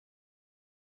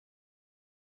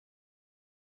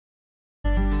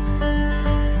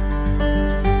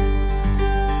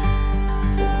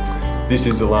This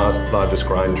is the largest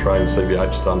grain train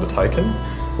CBH has undertaken.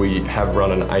 We have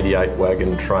run an 88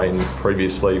 wagon train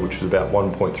previously, which was about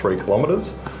 1.3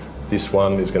 kilometres. This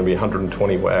one is going to be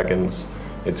 120 wagons.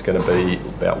 It's going to be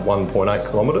about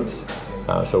 1.8 kilometres,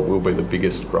 so it will be the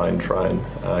biggest grain train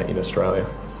in Australia.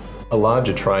 A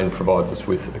larger train provides us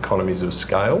with economies of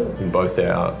scale in both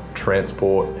our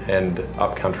transport and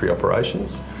upcountry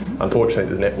operations. Unfortunately,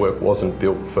 the network wasn't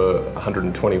built for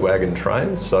 120 wagon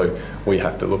trains, so we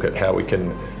have to look at how we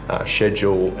can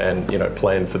schedule and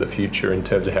plan for the future in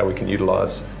terms of how we can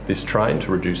utilise this train to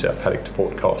reduce our paddock to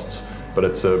port costs. But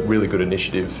it's a really good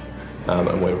initiative,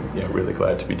 and we're really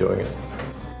glad to be doing it.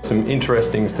 Some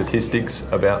interesting statistics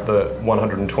about the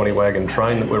 120 wagon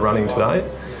train that we're running today.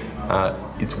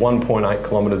 It's 1.8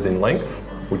 kilometres in length,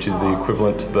 which is the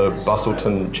equivalent to the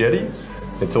Busselton jetty.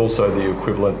 It's also the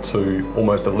equivalent to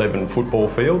almost 11 football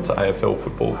fields, AFL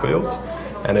football fields,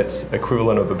 and it's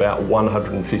equivalent of about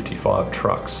 155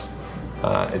 trucks.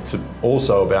 It's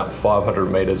also about 500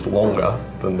 metres longer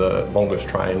than the longest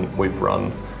train we've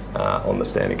run on the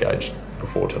standard gauge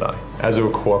before today. As a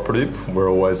cooperative, we're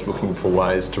always looking for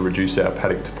ways to reduce our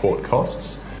paddock to port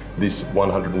costs. This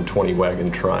 120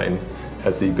 wagon train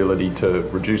has the ability to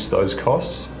reduce those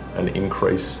costs and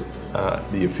increase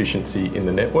the efficiency in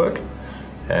the network,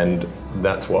 and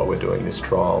that's why we're doing this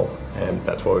trial, and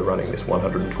that's why we're running this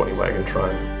 120 wagon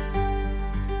train.